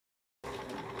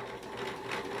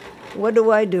What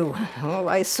do I do? Well,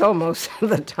 I sew most of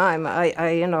the time.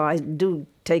 I do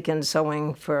take in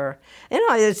sewing for,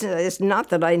 it's not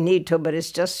that I need to, but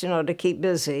it's just, to keep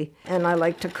busy. And I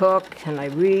like to cook, and I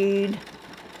read,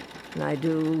 and I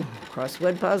do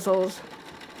crossword puzzles.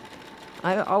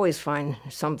 I always find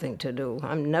something to do.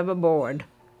 I'm never bored.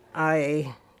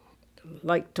 I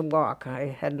like to walk.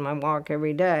 I had my walk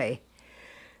every day.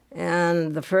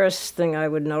 And the first thing I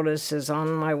would notice is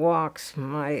on my walks,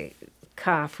 my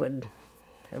calf would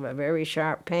have a very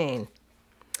sharp pain.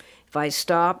 If I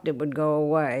stopped, it would go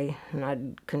away, and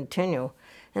I'd continue.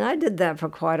 And I did that for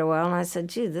quite a while, and I said,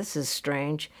 gee, this is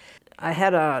strange. I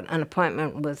had an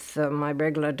appointment with my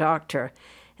regular doctor,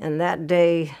 and that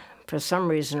day, for some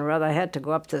reason or other, I had to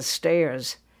go up the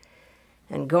stairs.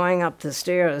 And going up the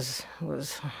stairs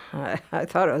was, I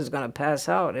thought I was going to pass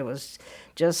out. It was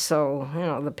just so,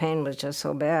 the pain was just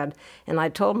so bad. And I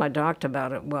told my doctor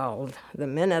about it. Well, the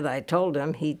minute I told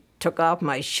him, he took off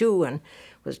my shoe and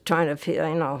was trying to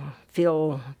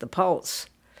feel the pulse.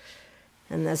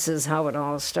 And this is how it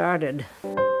all started.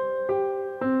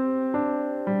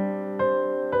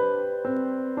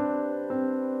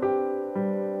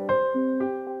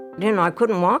 I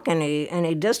couldn't walk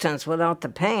any distance without the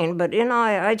pain, but,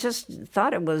 I just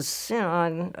thought it was,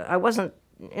 I wasn't,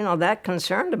 that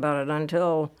concerned about it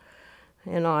until,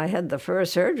 I had the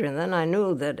first surgery, and then I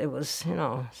knew that it was,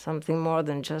 something more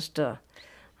than just a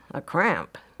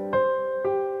cramp.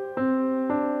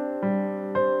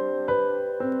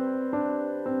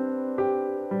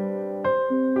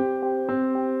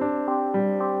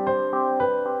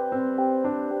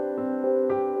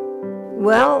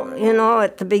 Well,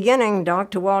 at the beginning,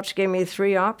 Dr. Walsh gave me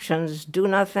 3 options: do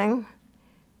nothing,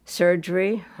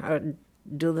 surgery, or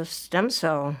do the stem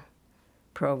cell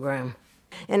program.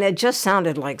 And it just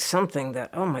sounded like something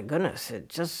that, oh my goodness, it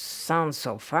just sounds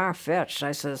so far-fetched.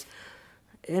 I says,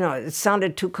 it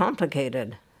sounded too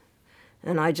complicated.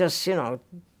 And I just,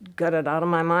 got it out of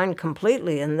my mind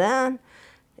completely. And then,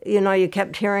 you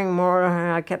kept hearing more,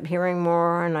 and I kept hearing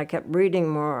more, and I kept reading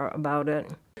more about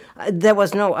it. There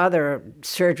was no other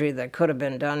surgery that could have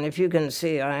been done. If you can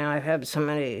see, I have so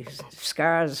many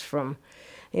scars from,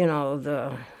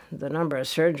 the number of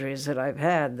surgeries that I've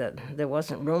had that there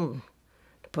wasn't room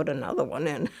to put another one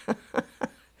in.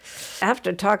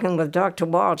 After talking with Dr.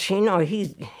 Walsh,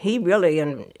 he really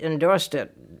endorsed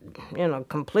it,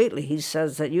 completely. He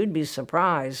says that you'd be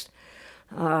surprised,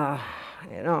 what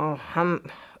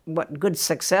good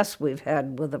success we've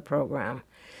had with the program.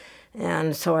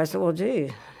 And so I said, well,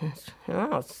 gee,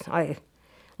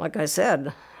 like I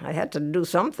said, I had to do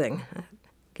something,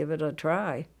 give it a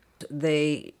try.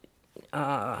 They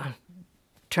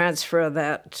transfer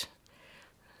the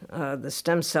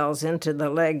stem cells into the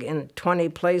leg in 20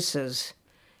 places.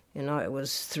 It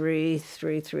was three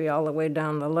all the way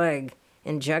down the leg,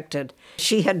 injected.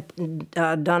 She had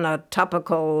done a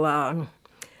topical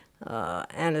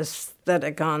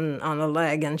anesthetic on the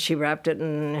leg, and she wrapped it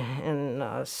in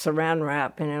saran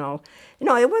wrap, and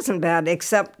it wasn't bad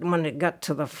except when it got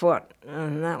to the foot,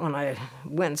 and that one I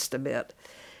winced a bit.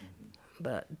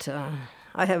 But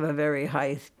I have a very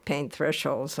high pain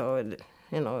threshold, so it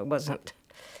wasn't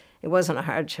a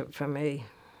hardship for me.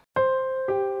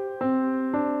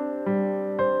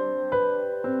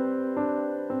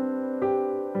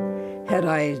 Had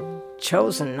I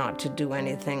chosen not to do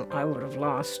anything, I would have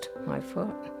lost my foot.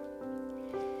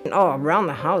 Around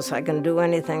the house, I can do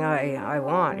anything I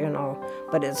want,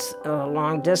 but it's a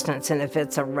long distance, and if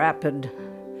it's a rapid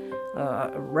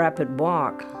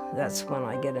walk, that's when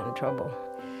I get in trouble.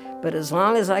 But as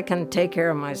long as I can take care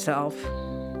of myself,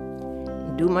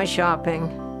 do my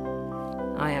shopping,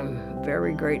 I am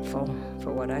very grateful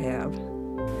for what I have.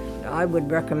 I would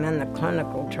recommend the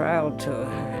clinical trial to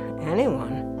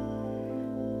anyone.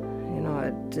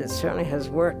 It certainly has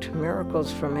worked miracles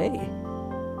for me.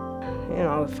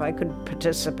 If I could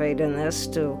participate in this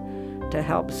to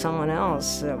help someone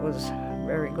else, I was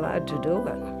very glad to do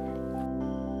it.